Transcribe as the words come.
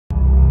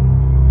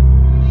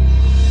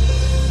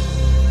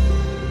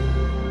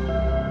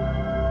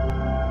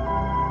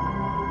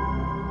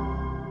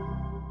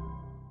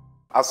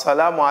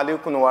Assalamu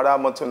alaikum wa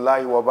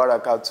rahmatullahi wa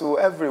barakatuh,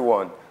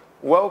 everyone.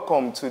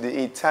 Welcome to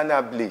the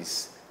Eternal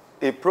Bliss,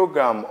 a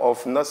program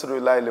of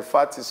Nasrullah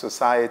El-Fati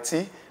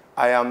Society.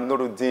 I am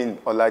Nuruddin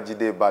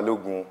Olajide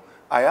Balogun.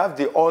 I have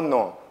the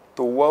honor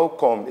to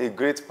welcome a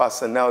great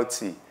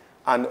personality,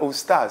 an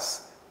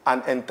ustaz,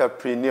 an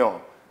entrepreneur,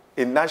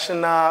 a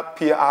national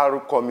PR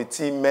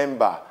committee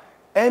member,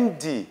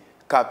 MD,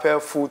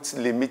 Capel Foods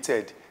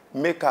Limited,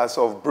 makers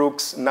of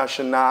Brooks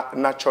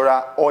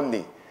Natural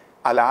Honey,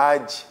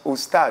 Alhaj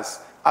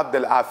Ustaz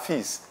Abdel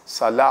Hafiz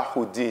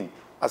Salahuddin.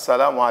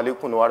 Assalamu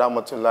alaikum wa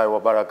rahmatullahi wa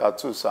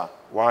barakatuh, sir.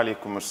 Wa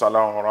alaikum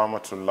assalam wa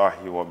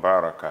rahmatullahi wa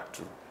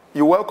barakatuh.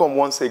 You're welcome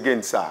once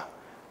again, sir.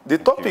 The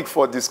topic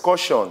for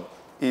discussion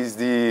is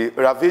the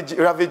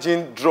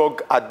ravaging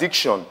drug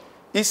addiction,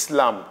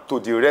 Islam to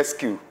the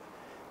rescue.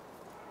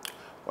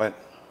 Well,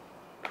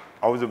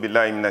 A'udhu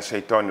billahi minash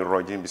shaitanir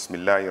rajim,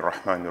 bismillahir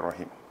rahmanir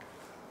rahim.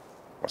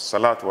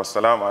 Wassalatu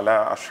wassalamu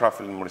ala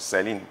ashrafil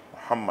mursalin,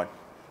 Muhammad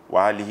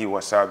wa alihi wa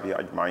sahbihi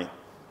ajma'in.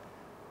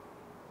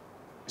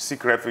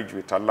 Seek refuge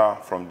with Allah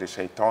from the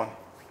shaitan,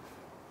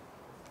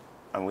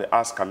 and we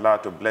ask Allah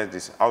to bless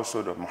this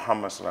household of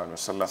Muhammad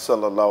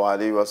sallallahu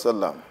alaihi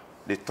wasallam.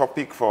 The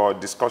topic for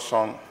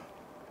discussion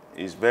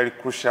is very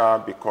crucial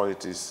because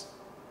it is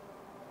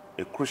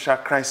a crucial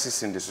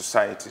crisis in the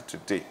society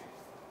today,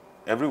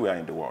 everywhere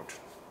in the world.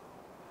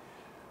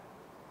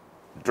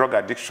 Drug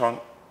addiction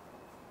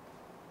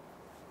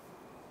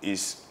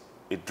is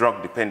a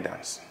drug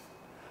dependence.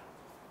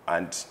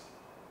 And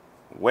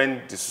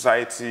when the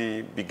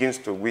society begins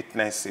to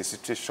witness a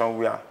situation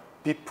where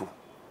people,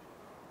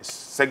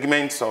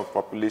 segments of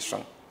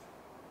population,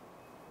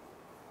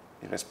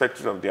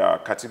 irrespective of their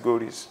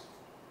categories,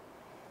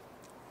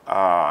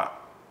 are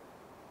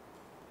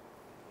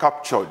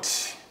captured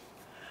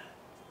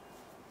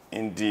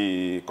in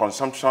the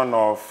consumption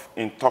of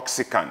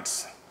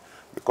intoxicants,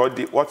 because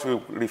what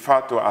we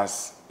refer to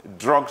as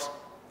drugs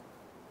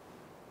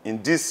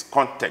in this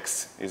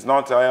context is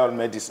not all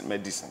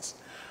medicines.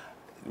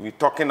 We're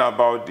talking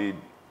about the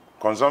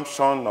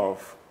consumption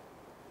of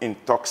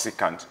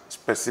intoxicants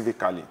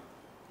specifically.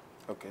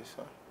 Okay,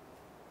 sir.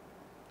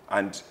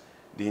 And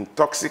the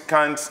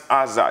intoxicant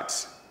hazard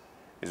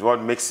is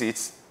what makes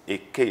it a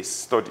case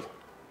study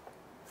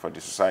for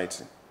the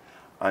society.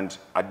 And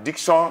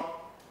addiction,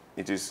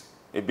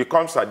 it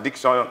becomes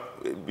addiction,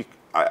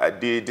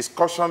 the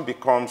discussion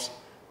becomes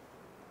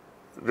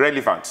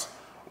relevant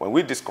when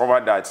we discover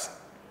that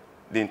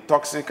the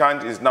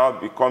intoxicant is now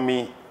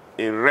becoming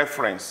a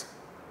reference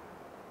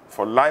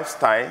for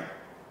lifestyle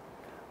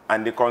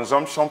and the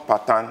consumption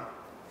pattern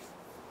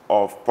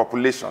of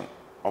population,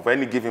 of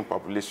any given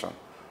population.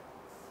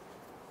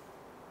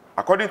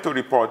 According to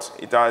reports,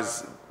 it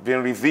has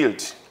been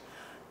revealed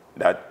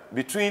that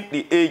between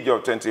the age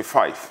of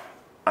 25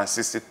 and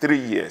 63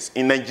 years,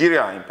 in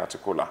Nigeria in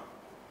particular,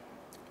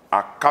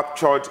 are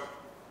captured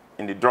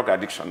in the drug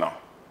addiction now.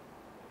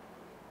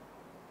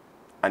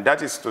 And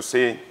that is to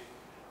say,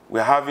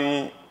 we're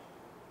having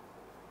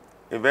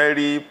a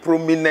very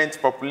prominent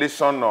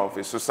population of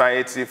a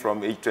society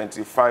from age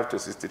 25 to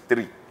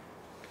 63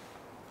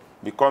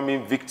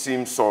 becoming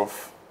victims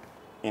of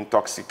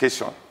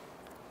intoxication.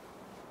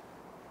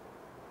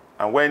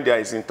 And when there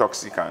is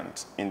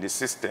intoxicant in the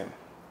system,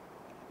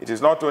 it is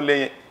not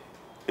only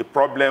a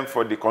problem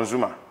for the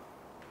consumer,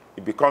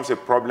 it becomes a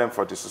problem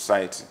for the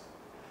society.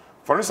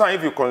 For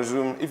instance,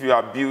 if you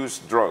abuse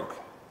drug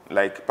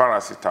like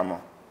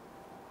paracetamol,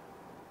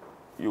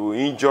 you will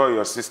injure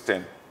your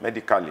system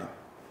medically.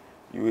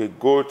 You will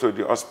go to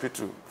the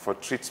hospital for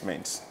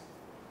treatment.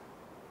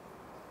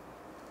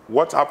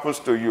 What happens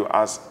to you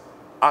as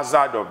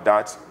hazard of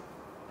that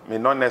may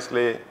not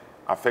necessarily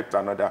affect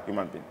another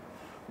human being.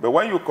 But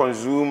when you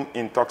consume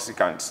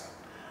intoxicants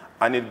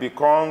and it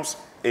becomes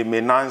a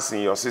menace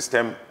in your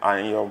system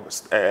and in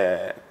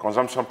your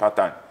consumption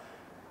pattern,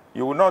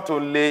 you will not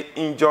only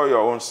injure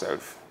your own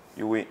self,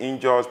 you will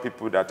injure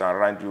people that are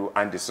around you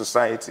and the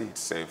society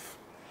itself.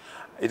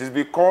 It is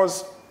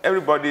because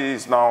everybody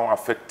is now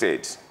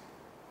affected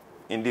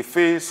in the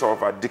face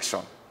of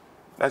addiction.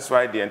 That's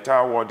why the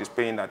entire world is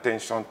paying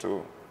attention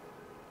to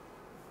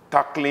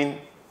tackling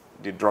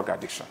the drug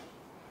addiction.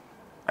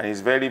 And it's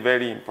very,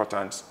 very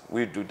important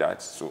we do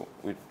that. So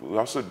we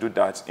also do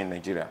that in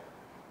Nigeria.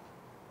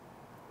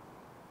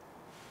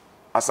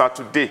 As of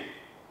today,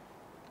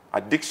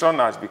 addiction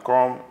has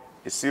become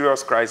a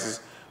serious crisis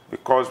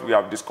because we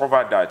have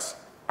discovered that,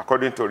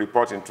 according to a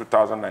report in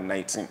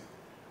 2019,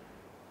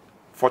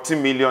 40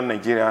 million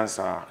Nigerians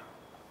are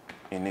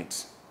in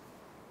it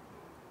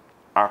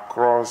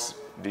across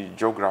the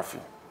geography.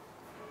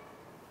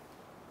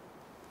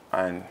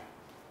 And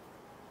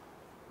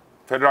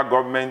federal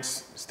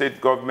governments,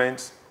 state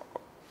governments,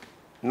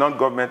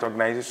 non-government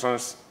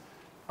organizations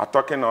are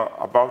talking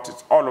about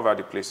it all over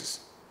the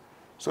places.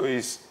 So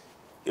it's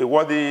a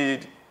worthy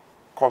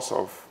cause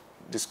of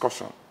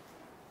discussion.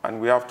 And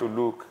we have to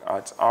look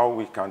at how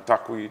we can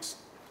tackle it.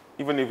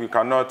 Even if we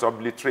cannot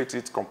obliterate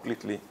it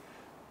completely,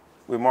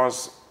 we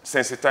must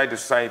sensitize the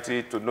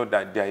society to know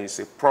that there is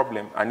a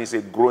problem, and it's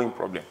a growing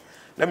problem.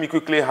 Let me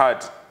quickly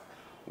add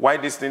why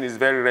this thing is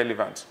very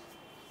relevant.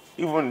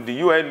 Even the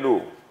UN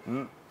law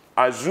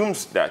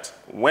assumes that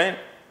when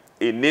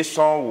a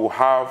nation will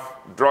have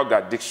drug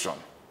addiction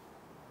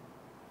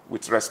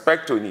with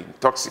respect to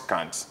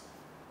intoxicants,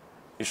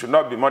 it should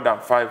not be more than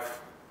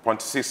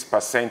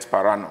 5.6%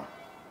 per annum.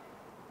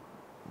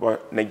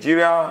 But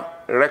Nigeria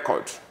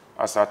record,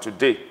 as of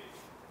today,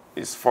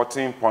 is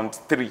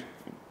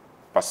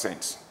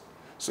 14.3%.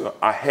 So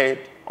ahead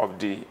of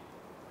the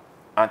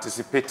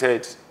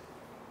anticipated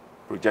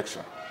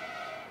projection.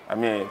 I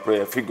mean,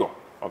 figure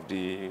of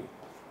the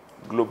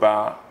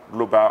global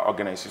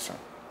organization.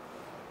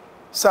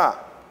 Sir,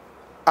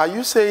 are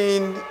you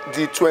saying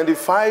the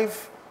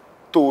 25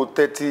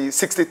 to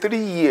 63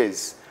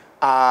 years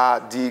are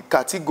the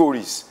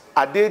categories?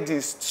 Are they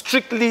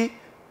strictly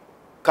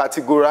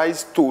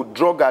categorized to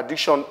drug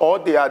addiction, or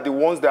they are the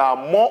ones that are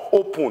more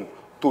open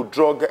to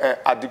drug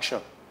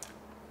addiction?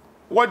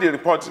 What the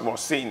report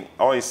was saying,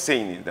 or is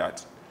saying, is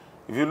that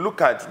if you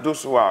look at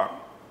those who are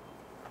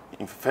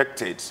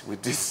infected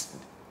with these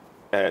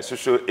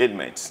social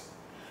ailments,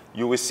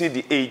 you will see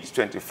the age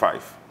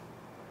 25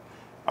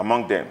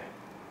 among them.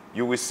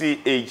 You will see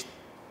age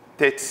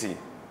 30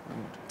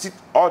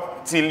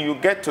 till you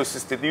get to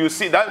 60. You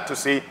see that to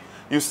say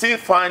you still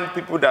find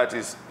people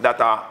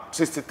that are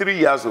 63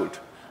 years old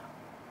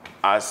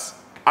as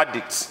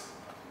addicts.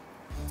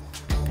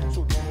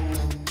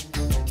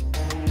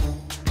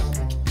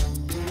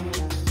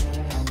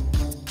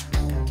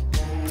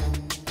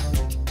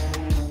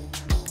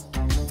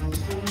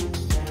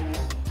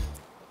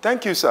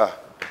 Thank you, sir.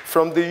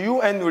 From the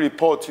UN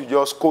report you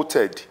just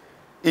quoted,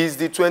 is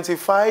the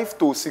 25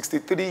 to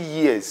 63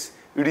 years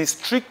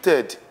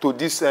restricted to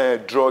this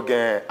drug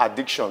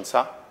addiction,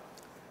 sir?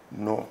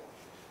 No.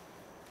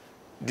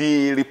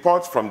 The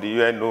report from the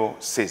UNO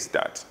says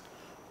that,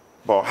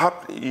 but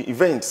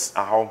events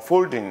are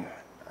unfolding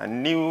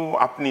and new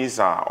happenings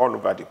are all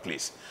over the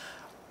place.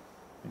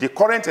 The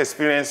current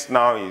experience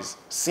now is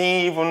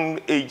seeing even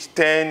age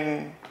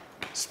 10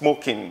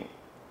 smoking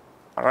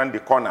around the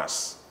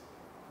corners.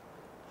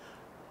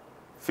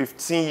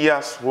 15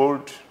 years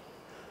old,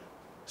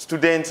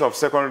 students of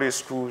secondary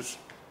schools,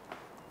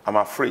 I'm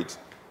afraid,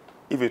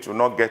 if it will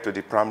not get to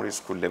the primary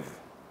school level.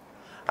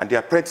 And the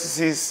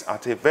apprentices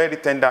at a very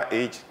tender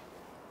age,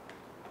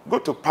 go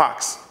to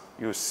parks,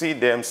 you see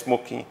them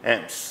smoking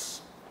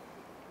hemps.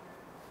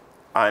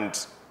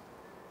 And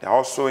they're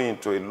also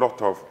into a lot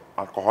of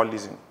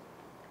alcoholism.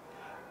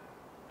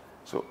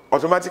 So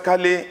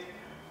automatically,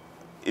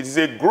 it is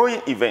a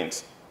growing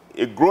event,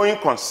 a growing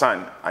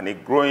concern, and a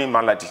growing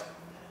malady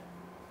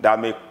that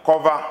may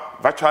cover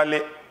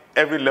virtually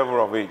every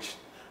level of age.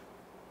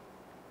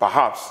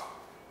 Perhaps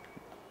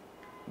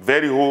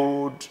very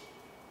old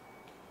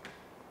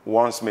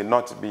ones may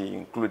not be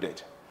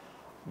included,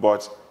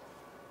 but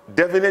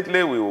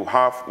definitely we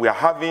are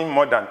having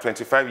more than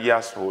 25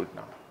 years old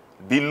now,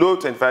 below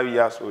 25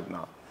 years old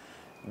now,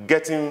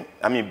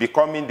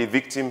 becoming the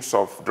victims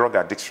of drug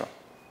addiction.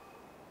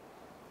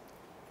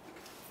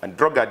 And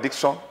drug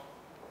addiction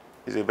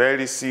is a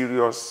very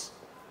serious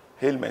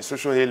ailment,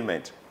 social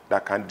ailment,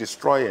 that can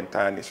destroy an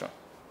entire nation.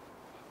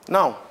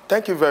 Now,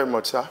 thank you very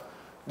much, sir.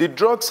 The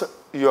drugs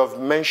you have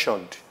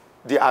mentioned,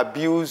 the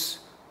abuse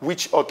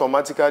which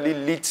automatically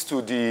leads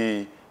to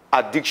the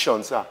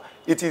addiction, sir,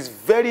 it is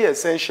very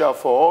essential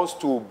for us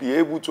to be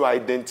able to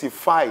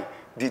identify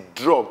the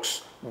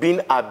drugs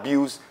being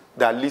abused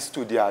that leads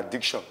to the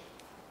addiction.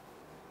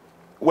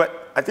 Well,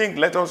 I think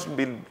let us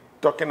be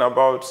talking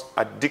about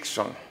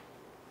addiction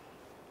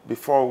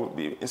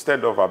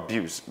instead of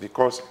abuse,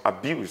 because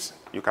abuse,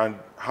 you can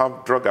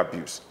have drug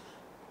abuse,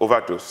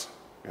 overdose,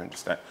 you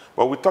understand?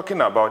 But we're talking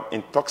about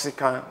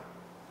intoxicant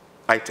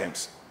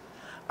items.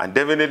 And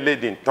definitely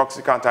the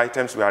intoxicant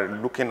items we are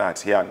looking at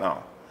here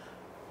now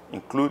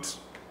includes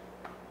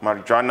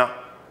marijuana,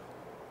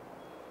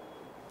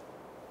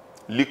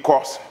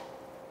 liquors,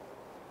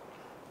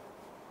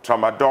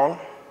 tramadol,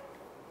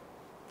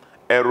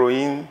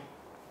 heroin,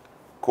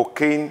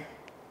 cocaine.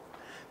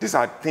 These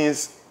are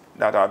things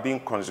that are being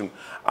consumed.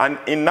 And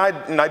in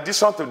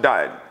addition to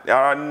that, there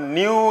are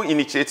new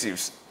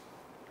initiatives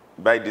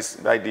by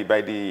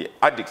the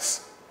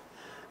addicts.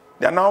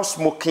 They are now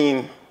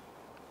smoking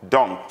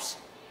dunks.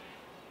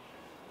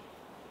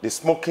 They're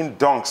smoking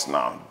dunks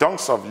now,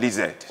 dunks of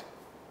lizard.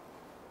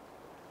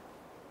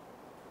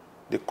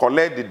 They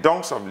collect the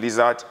dunks of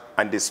lizard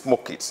and they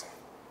smoke it.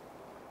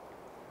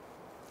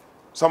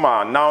 Some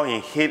are now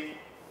inhaled.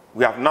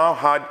 We have now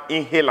had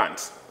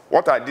inhalants.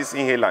 What are these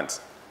inhalants?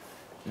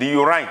 The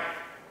urine.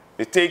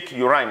 They take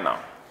urine now.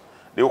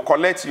 They will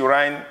collect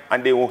urine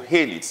and they will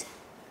inhale it.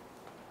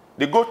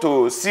 They go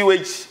to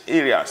sewage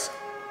areas.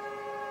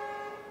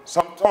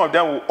 Some of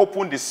them will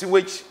open the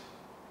sewage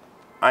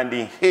and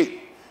inhale.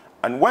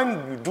 And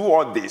when you do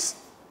all this,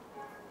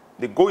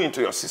 they go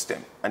into your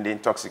system and they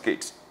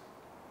intoxicate.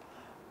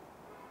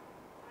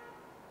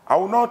 I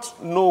will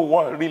not know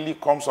what really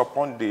comes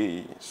upon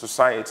the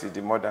society,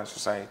 the modern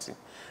society,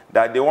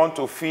 that they want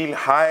to feel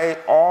high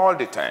all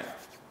the time.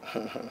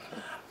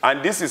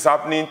 And this is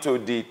happening to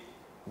the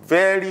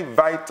very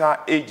vital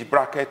age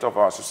bracket of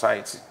our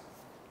society,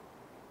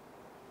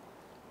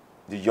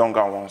 the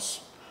younger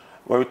ones.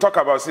 When we talk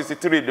about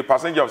 63, the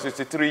percentage of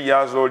 63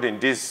 years old in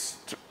this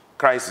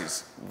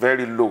crisis,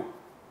 very low.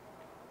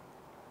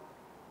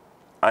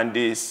 And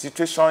the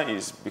situation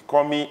is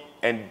becoming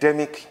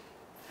endemic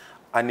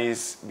and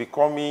is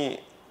becoming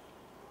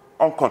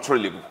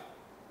uncontrollable.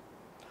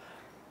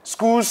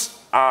 Schools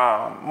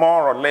are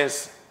more or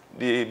less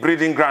the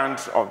breeding ground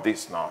of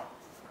this now.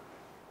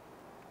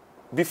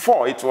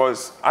 Before, it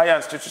was higher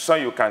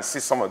institutions, you can see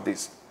some of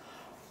this.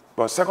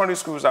 But secondary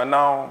schools are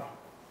now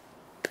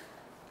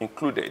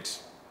included.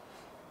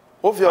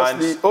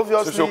 Obviously,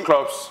 social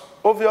clubs.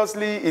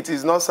 Obviously, it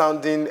is not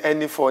sounding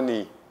any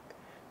funny.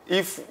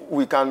 If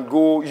we can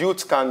go,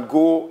 youth can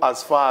go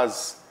as far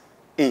as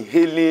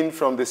inhaling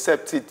from the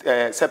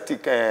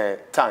septic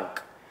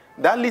tank.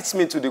 That leads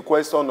me to the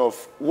question of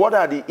what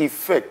are the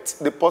effects,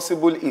 the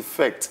possible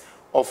effects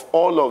of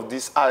all of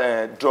these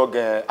drug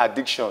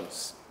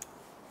addictions?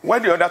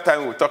 When the other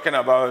time we were talking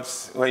about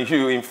when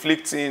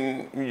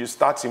you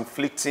start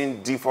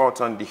inflicting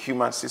default on the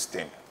human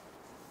system.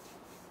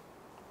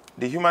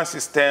 The human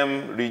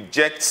system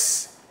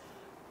rejects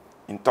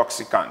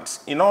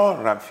intoxicants in all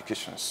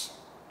ramifications.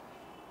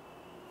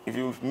 If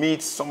you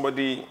meet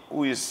somebody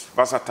who is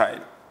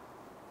versatile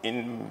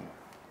in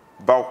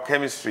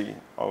biochemistry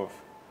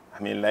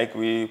like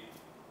we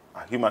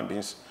are human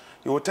beings,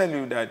 he will tell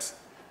you that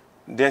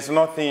there's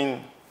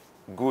nothing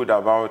good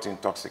about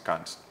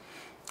intoxicants.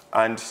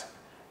 And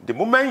the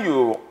moment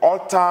you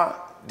alter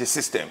the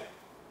system,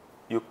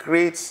 you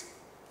create,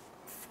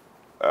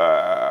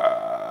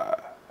 what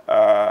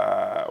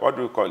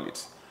do we call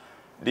it?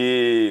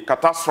 The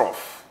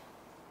catastrophe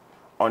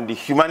on the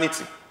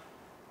humanity.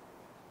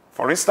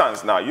 For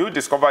instance, now you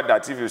discover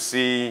that if you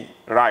see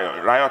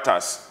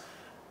rioters,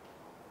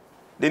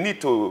 they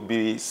need to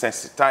be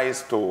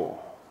sensitized to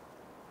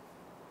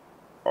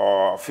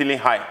feeling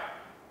high.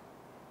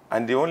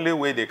 And the only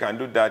way they can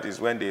do that is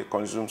when they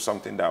consume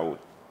something that would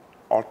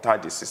alter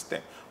the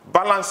system.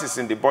 Balance is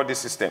in the body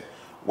system.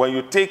 When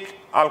you take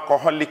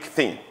alcoholic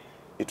thing,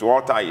 it will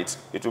alter it.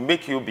 It will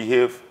make you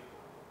behave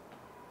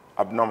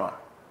abnormal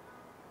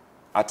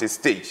at a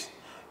stage.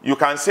 You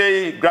can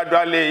say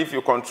gradually if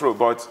you control,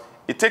 but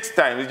it takes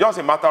time. It's just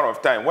a matter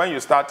of time. When you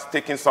start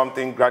taking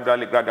something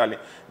gradually,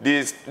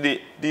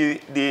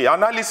 the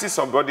analysis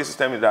of body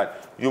system is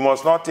that you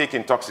must not take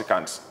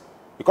intoxicants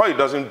because it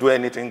doesn't do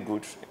anything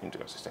good into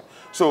your system.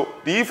 So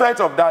the effect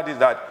of that is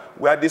that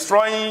we are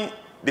destroying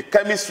the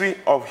chemistry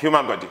of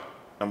human body,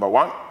 number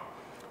one.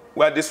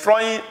 We are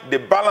destroying the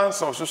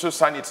balance of social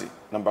sanity,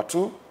 number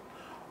two.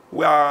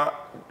 We are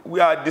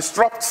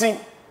disrupting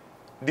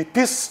the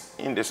peace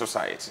in the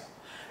society.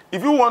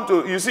 If you want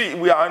to, you see,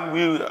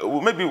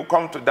 maybe we'll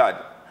come to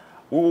that.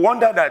 We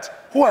wonder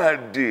that who are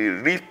the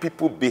real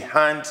people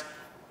behind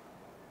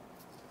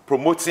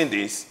promoting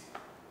this?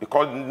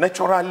 Because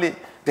naturally,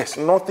 there's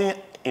nothing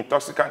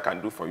intoxicant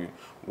can do for you.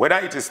 Whether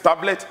it is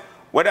tablet,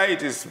 whether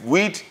it is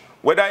weed,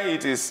 whether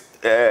it is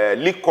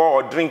liquor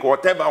or drink,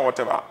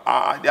 whatever.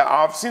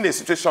 I've seen a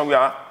situation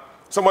where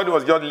somebody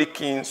was just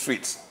licking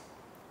sweets.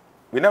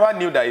 We never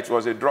knew that it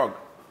was a drug.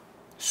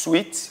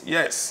 Sweet?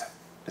 Yes,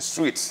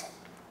 sweets.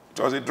 It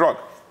was a drug.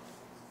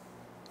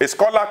 A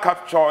scholar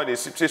captured a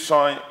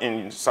situation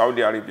in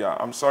Saudi Arabia.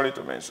 I'm sorry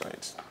to mention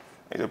it.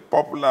 He's a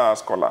popular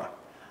scholar.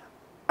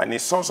 And he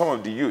saw some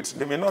of the youths.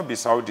 They may not be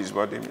Saudis,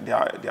 but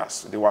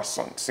they were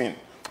seen.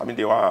 I mean,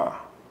 they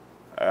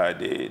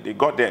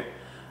got them.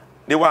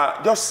 They were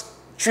just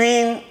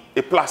chewing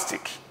a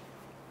plastic.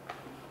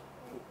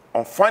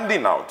 On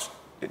finding out,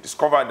 they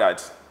discovered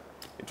that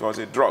it was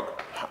a drug.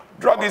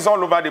 Drug is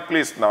all over the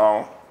place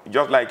now.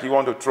 Just like you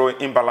want to throw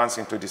imbalance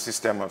into the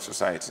system of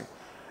society.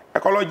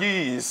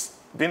 Ecology is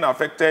being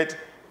affected,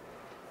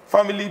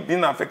 family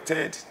being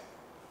affected,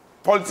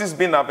 politics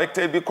being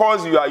affected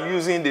because you are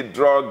using the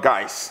drug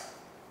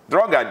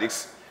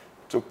addicts,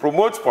 to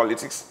promote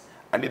politics,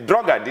 and the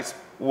drug addicts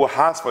will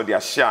ask for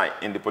their share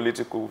in the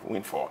political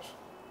windfalls.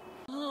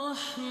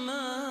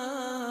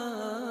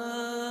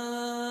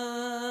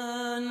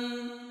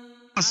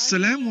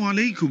 Assalamu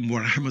alaikum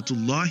wa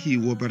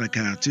rahmatullahi wa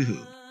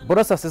barakatuhu.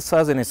 Brothers and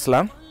sisters in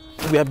Islam,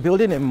 we are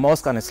building a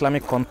mosque and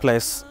Islamic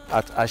complex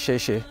at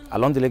Asheshe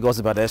along the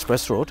Lagos-Ibadan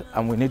Express Road,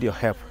 and we need your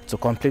help to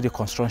complete the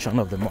construction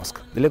of the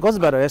mosque. The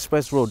Lagos-Ibadan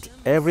Express Road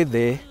every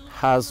day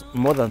has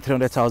more than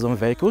 300,000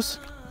 vehicles.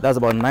 That's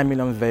about 9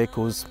 million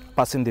vehicles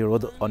passing the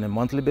road on a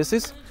monthly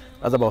basis.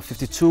 That's about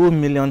 52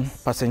 million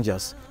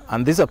passengers.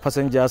 And these are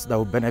passengers that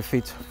will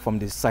benefit from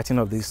the siting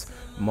of this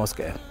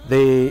mosque.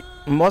 The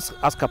mosque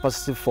has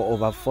capacity for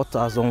over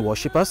 4,000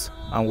 worshippers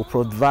and will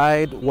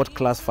provide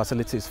world-class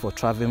facilities for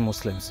traveling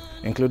Muslims,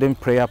 including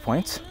prayer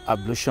points,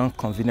 ablution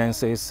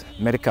conveniences,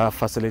 medical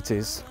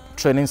facilities,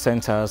 training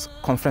centers,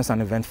 conference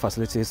and event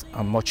facilities,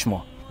 and much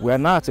more. We are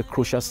now at a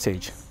crucial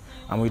stage,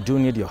 and we do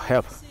need your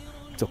help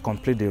to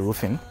complete the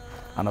roofing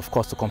and, of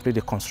course, to complete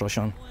the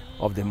construction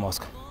of the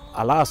mosque.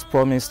 Allah has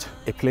promised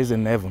a place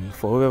in heaven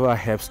for whoever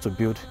helps to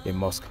build a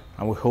mosque,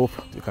 and we hope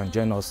you can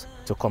join us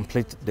to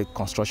complete the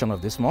construction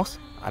of this mosque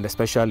and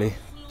especially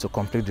to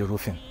complete the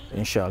roofing,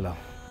 inshallah.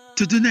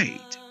 To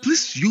donate,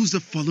 please use the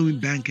following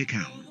bank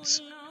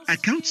accounts.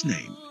 Account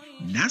name,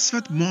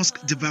 Nasfat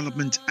Mosque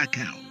Development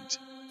Account.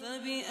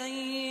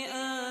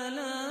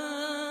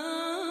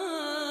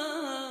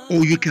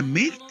 Or you can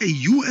make a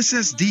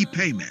USSD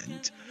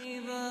payment.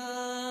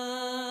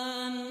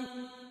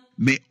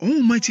 May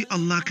Almighty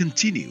Allah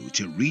continue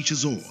to reach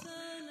us all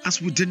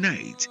as we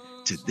donate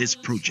to this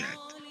project.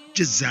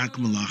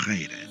 Jazakumullah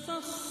khairan.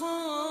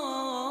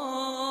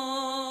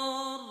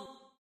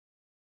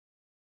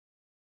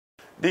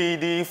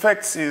 The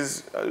effects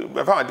is,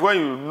 in fact, when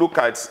you look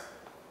at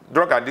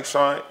drug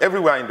addiction,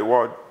 everywhere in the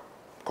world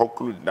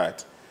conclude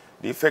that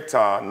the effects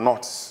are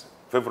not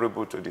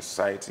favorable to the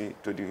society,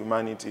 to the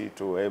humanity,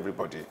 to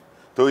everybody,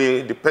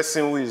 to the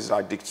person who is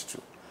addicted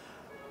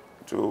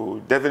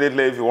to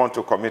definitely if you want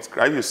to commit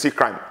crime, if you see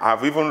crime.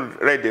 I've even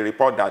read a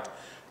report that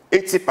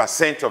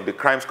 80% of the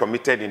crimes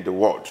committed in the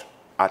world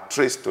are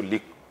traced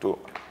to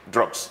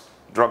drugs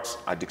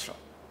addiction.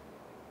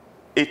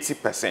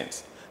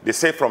 80%. They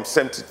say from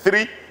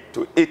 73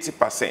 to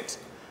 80%.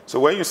 So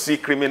when you see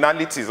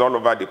criminalities all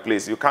over the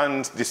place, you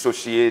can't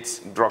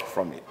dissociate drug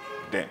from it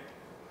then.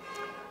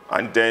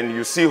 And then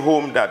you see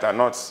homes that are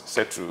not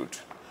settled.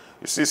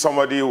 You see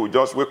somebody who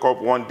just wake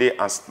up one day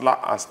and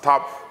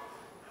stab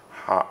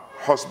her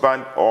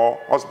husband, or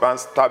husband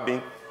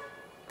stabbing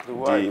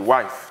the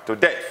wife to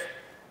death,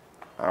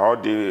 or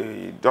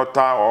the daughter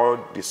or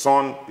the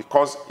son,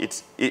 because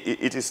it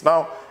is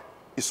now,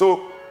 it's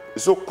so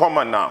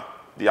common now,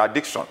 the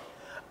addiction.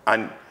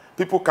 And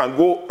people can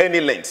go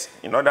any length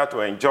in order to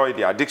enjoy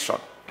the addiction,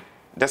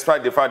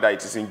 despite the fact that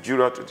it is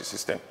injurious to the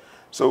system.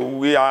 So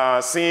we are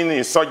seeing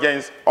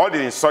insurgents, all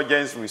the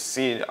insurgents we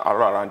see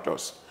around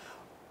us,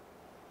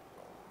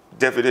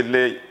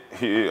 definitely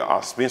they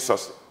are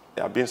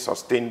being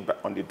sustained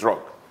on the drug.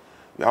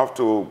 We have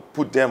to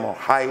put them on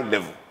high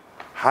level,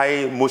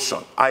 high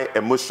emotion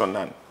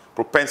and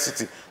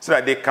propensity, so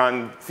that they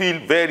can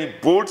feel very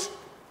bold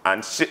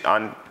and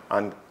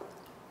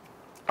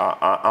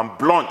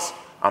blunt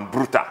and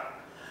brutal.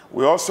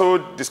 We also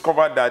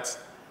discovered that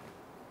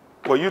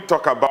when you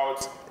talk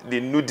about the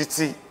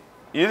nudity,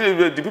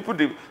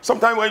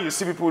 sometimes when you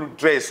see people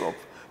dress up,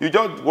 you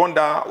just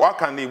wonder, why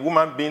can a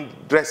woman be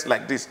dressed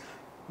like this?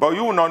 But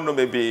you will not know,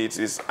 maybe it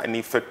is an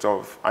effect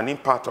of, an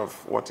impact of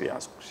what she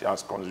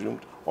has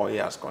consumed or he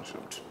has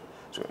consumed.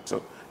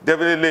 So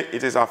definitely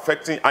it is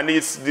affecting, and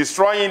it's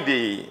destroying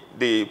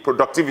the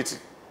productivity,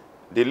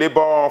 the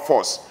labor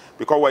force.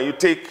 Because when you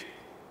take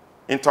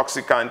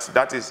intoxicants,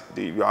 that is,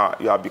 you are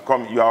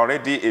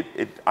already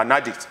an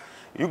addict.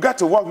 You get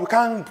to work, you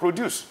can't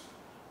produce.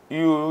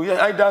 You're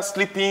either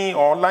sleeping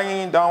or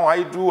lying down,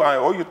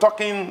 or you're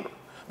talking,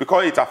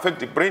 because it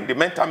affects the brain, the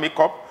mental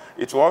makeup.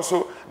 It will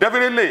also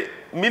definitely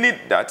meaning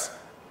that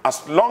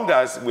as long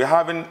as we're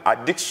having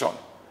addiction,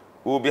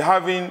 we'll be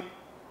having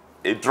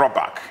a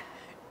drawback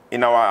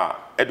in our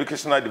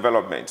educational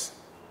development,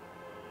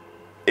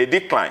 a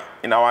decline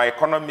in our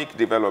economic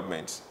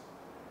development,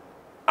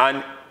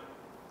 and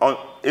a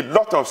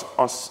lot of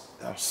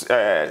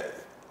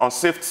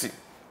unsafety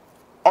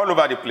all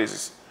over the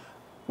places.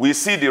 We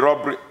see the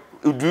robbery.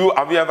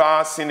 Have you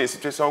ever seen a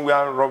situation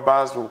where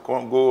robbers will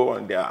go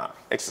on their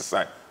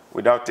exercise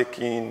without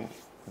taking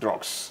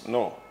drugs?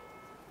 No.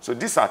 So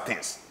these are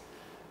things.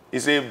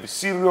 It's a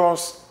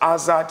serious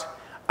hazard,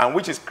 and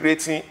which is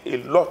creating a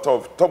lot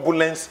of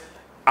turbulence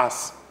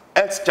as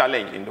health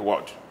challenge in the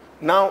world.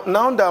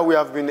 Now that we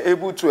have been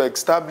able to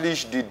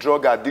establish the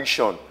drug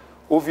addiction,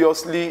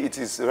 obviously it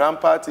is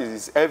rampant, it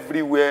is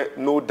everywhere,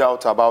 no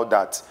doubt about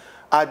that.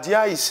 Are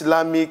there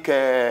Islamic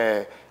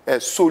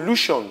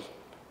solutions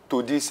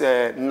to this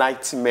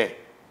nightmare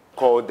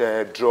called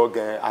drug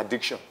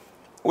addiction?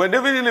 Well,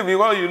 definitely,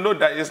 because you know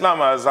that Islam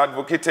has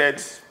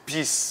advocated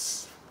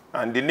peace,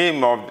 and the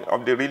name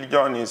of the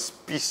religion is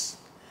peace.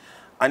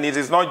 And it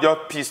is not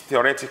just peace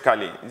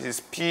theoretically, it is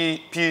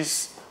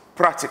peace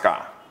practical.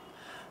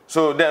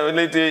 So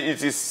definitely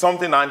it is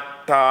something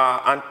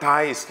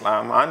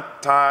anti-Islam,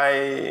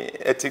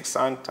 anti-ethics,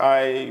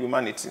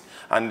 anti-humanity.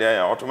 And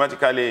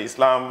automatically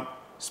Islam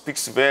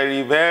speaks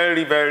very,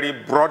 very, very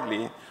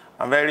broadly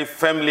and very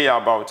firmly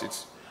about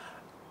it.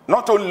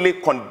 Not only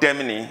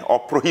condemning or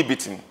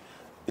prohibiting,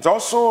 it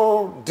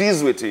also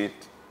deals with it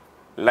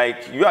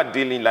like you are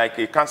dealing, like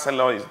a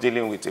counselor is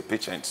dealing with a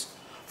patient.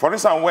 For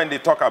instance, when they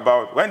talk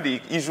about, when the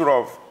issue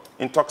of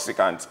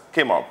intoxicants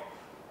came up,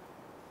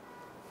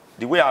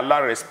 the way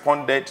Allah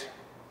responded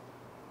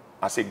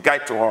as a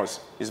guide to us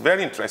is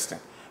very interesting.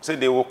 So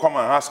they will come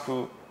and ask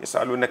you, they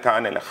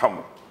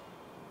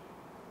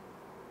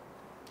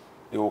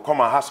will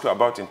come and ask you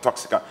about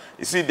intoxicants.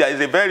 You see, there is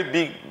a very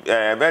big,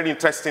 very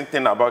interesting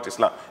thing about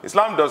Islam.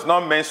 Islam does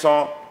not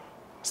mention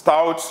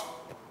stout,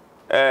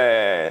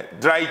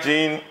 dry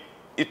gin.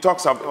 It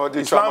talks about,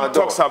 Islam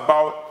talks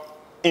about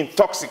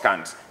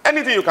intoxicants.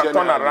 Anything you can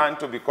turn around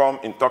to become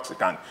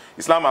intoxicant,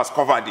 Islam has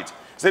covered it.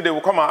 So they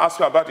will come and ask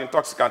you about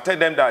intoxicant. Tell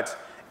them that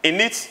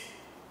in it,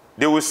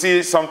 they will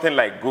see something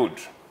like good.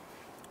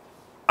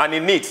 And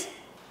in it,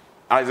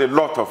 there's a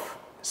lot of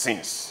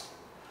sins.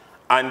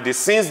 and the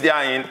sins they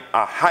are in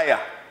are higher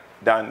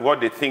than what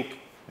they think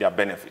their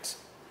benefits.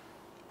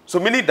 So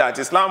meaning that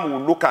Islam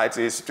will look at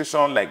a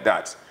situation like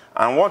that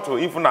and want to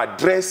even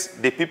address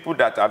the people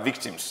that are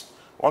victims,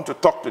 want to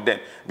talk to them.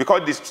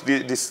 Because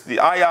the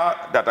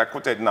ayah that I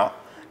quoted now,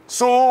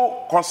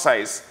 so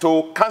concise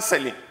to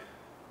counseling.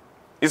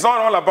 It's not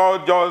all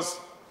about just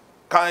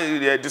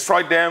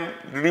destroy them,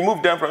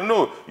 remove them from,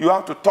 no, you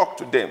have to talk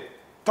to them.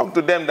 Talk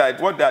to them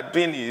that what they are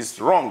doing is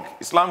wrong.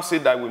 Islam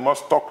said that we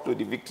must talk to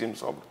the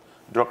victims of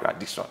drug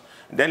addiction.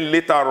 Then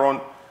later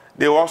on,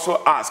 they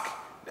also ask,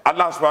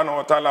 Allah subhanahu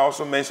wa ta'ala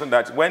also mentioned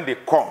that when they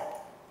come,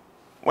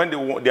 when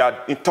they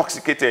are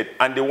intoxicated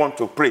and they want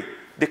to pray,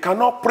 they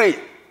cannot pray.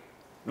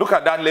 Look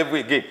at that level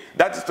again.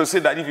 That is to say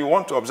that if you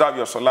want to observe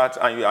your salat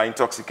and you are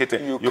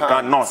intoxicated, you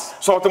cannot.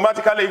 So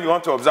automatically, if you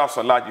want to observe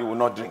salat, you will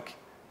not drink.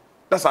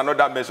 That's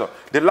another measure.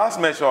 The last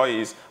measure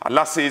is,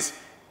 Allah says,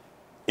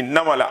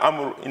 إِنَّمَا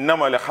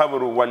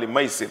الْخَمْرُ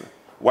وَالْمَيْسِرُ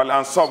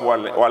وَالْأَنْصَابُ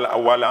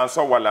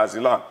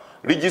وَالْأَزْلَامُ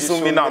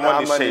رِجْسٌ مِنْ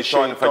عَمَلِ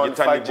الشَّيْطَانِ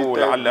فَاجْتَنِبُوهُ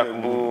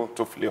لَعَلَّكُمْ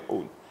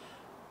تُفْلِحُونَ.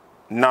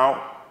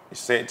 Now, he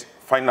said,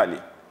 finally,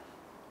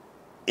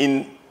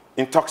 in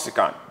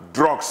intoxicant,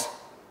 drugs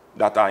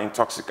that are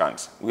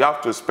intoxicants. We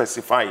have to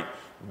specify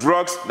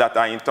drugs that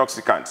are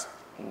intoxicants.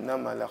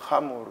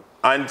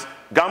 And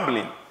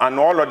gambling and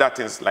all other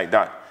things like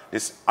that.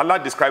 Allah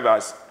describes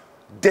as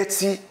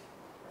dirty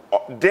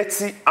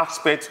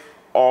aspect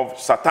of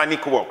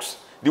satanic works.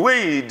 The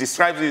way he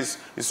describes this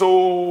is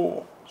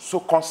so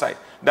concise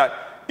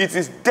that it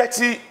is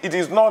dirty, it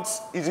is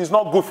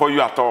not good for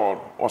you at all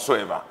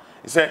whatsoever.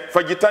 He said,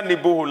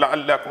 فَجِتَنِّبُوهُ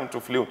لَعَلَّكُمْ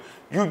تُفْلِحُونَ.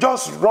 You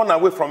just run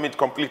away from it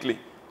completely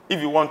if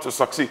you want to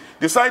succeed.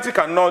 The society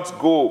cannot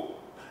go.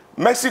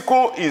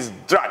 Mexico is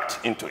dragged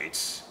into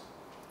it.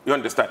 You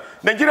understand?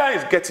 Nigeria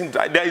is getting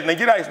dragged.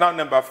 Nigeria is now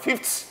number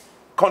 5th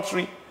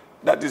country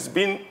that is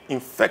being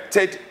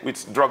infected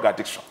with drug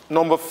addiction.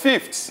 Number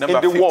 5th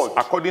in the world,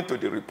 according to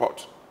the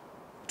report,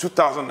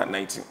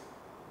 2019.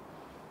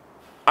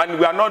 And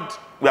we are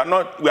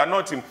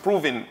not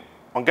improving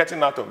on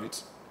getting out of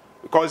it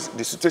because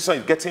the situation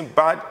is getting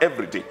bad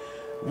every day.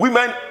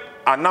 Women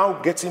are now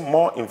getting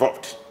more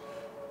involved.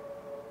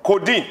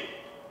 Codeine,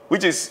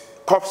 which is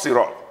cough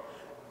syrup,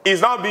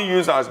 is now being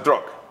used as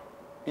drug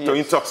to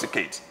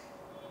intoxicate.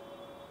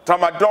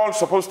 Tramadol is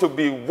supposed to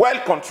be well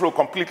controlled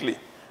completely.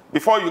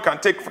 Before you can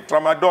take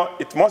tramadol,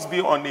 it must be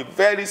on a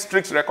very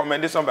strict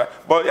recommendation.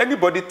 But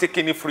anybody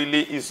taking it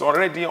freely is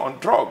already on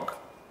drug.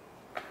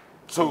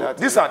 So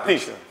these are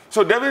things.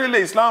 So definitely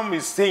Islam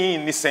is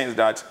saying in this sense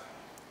that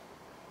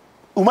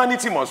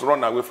humanity must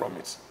run away from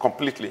it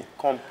completely.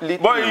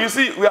 But you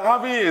see, we are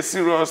having a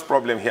serious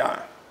problem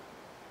here.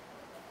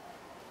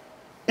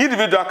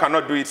 Individual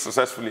cannot do it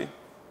successfully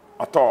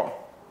at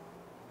all.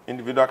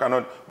 Individual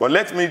cannot. But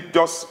let me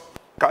just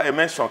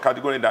mention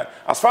categorically that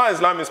as far as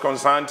Islam is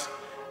concerned,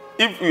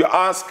 if you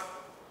ask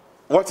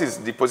what is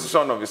the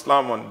position of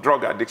Islam on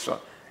drug addiction,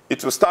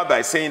 it will start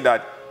by saying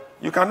that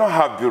you cannot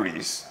have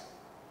breweries.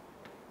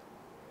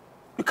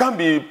 You can't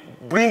be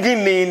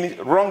bringing in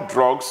wrong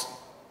drugs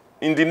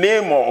in the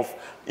name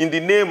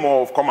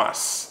of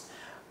commerce.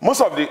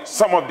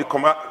 Some of the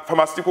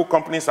pharmaceutical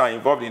companies are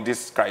involved in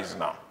this crisis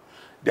now.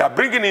 They are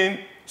bringing in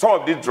some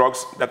of these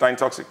drugs that are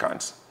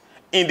intoxicants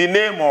in the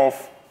name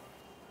of,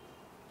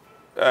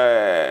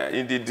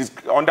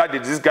 under the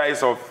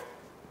disguise of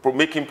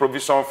making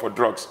provision for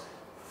drugs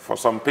for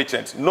some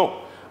patients.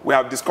 No, we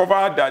have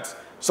discovered that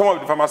some of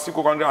the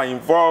pharmaceutical companies are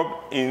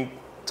involved in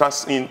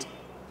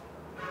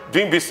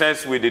doing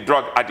business with the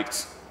drug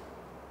addicts.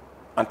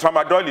 And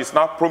tramadol is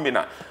now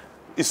prominent.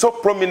 It's so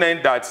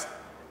prominent that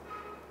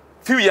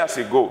a few years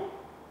ago,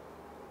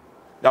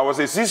 there was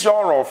a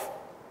seizure of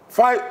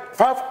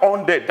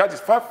 500, that is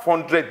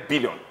 500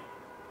 billion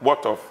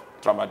worth of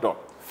tramadol.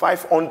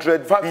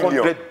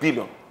 500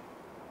 billion.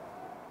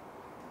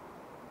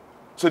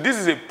 So this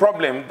is a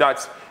problem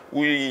that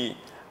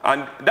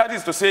and that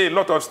is to say a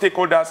lot of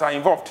stakeholders are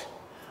involved.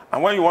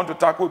 And when you want to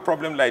tackle a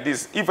problem like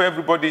this, if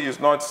everybody is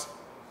not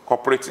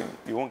cooperating,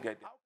 you won't get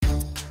it.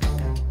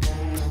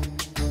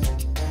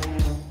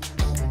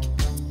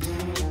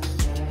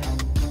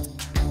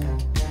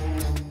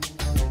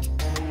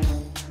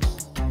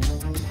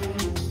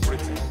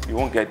 You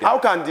won't get it. How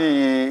can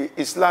the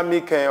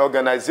Islamic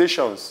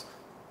organizations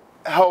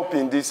help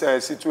in this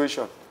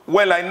situation?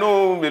 Well, I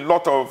know a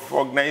lot of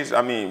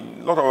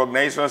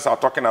organizations are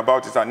talking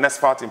about it, and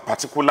NESFAT in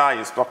particular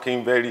is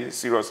talking very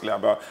seriously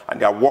about, and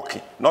they are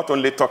working. Not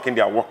only talking,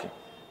 they are working.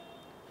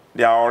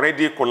 They are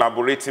already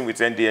collaborating with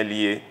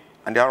NDLEA,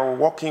 and they are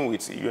working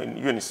with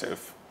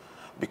UNICEF,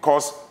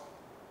 because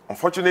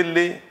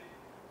unfortunately,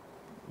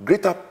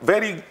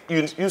 very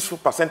useful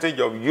percentage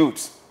of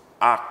youths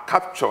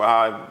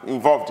are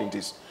involved in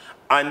this.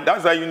 And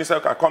that's why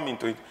UNICEF can come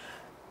into it.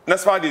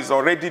 NESFAT is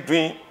already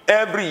doing,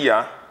 every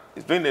year,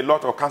 is doing a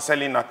lot of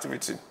counseling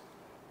activity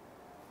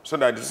so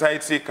that the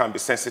society can be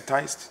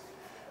sensitized,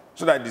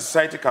 so that the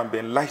society can be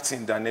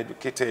enlightened and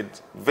educated,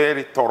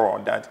 very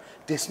thorough, that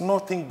there's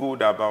nothing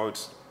good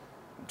about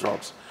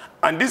drugs.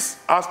 And this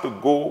has to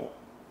go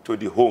to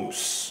the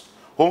homes.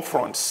 home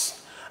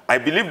fronts. I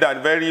believe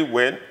that very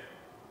well,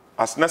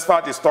 as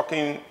NSFAT is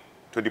talking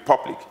to the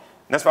public,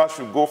 NSFAT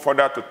should go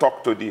further to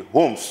talk to the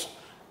homes.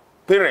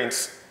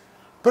 Parents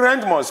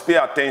must pay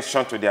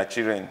attention to their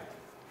children.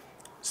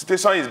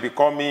 Situation is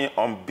becoming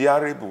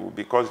unbearable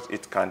because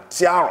it can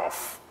tear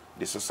off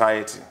the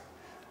society,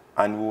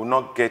 and we will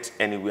not get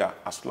anywhere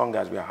as long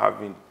as we are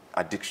having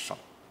addiction.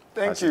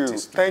 Thank you.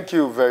 Thank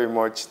you very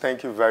much.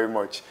 Thank you very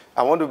much.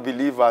 I want to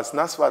believe as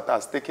NSFAT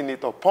has taken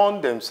it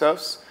upon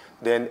themselves,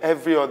 then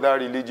every other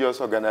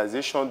religious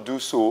organization do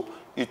so.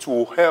 It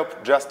will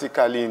help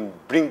drastically in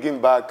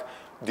bringing back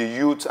the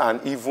youth and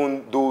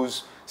even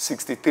those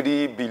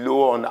 63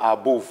 below and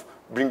above,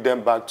 bring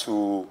them back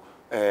to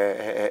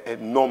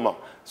normal.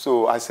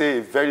 So I say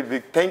a very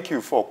big thank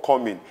you for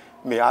coming.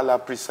 May Allah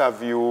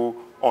preserve you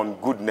on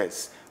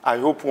goodness. I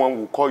hope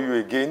when we call you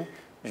again,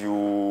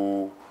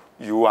 you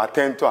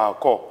attend to our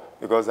call,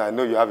 because I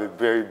know you have a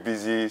very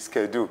busy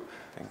schedule.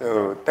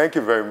 Thank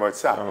you very much,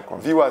 sir.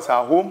 Viewers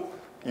at home,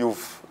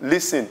 you've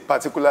listened,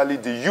 particularly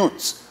the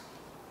youth.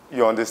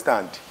 You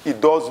understand?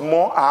 It does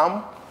more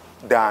harm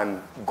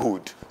than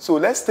good. So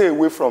let's stay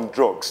away from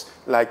drugs,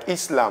 like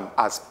Islam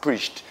has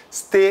preached.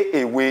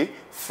 Stay away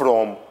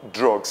from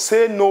drugs.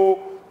 Say no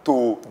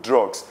to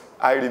drugs.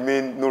 I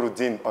remain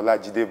Nuruddin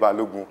Olajide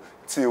Balogun.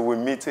 Till we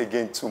meet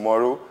again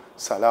tomorrow.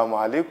 Salamu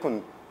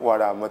alaikum wa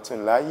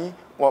rahmatullahi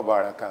wa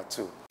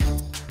barakatuh.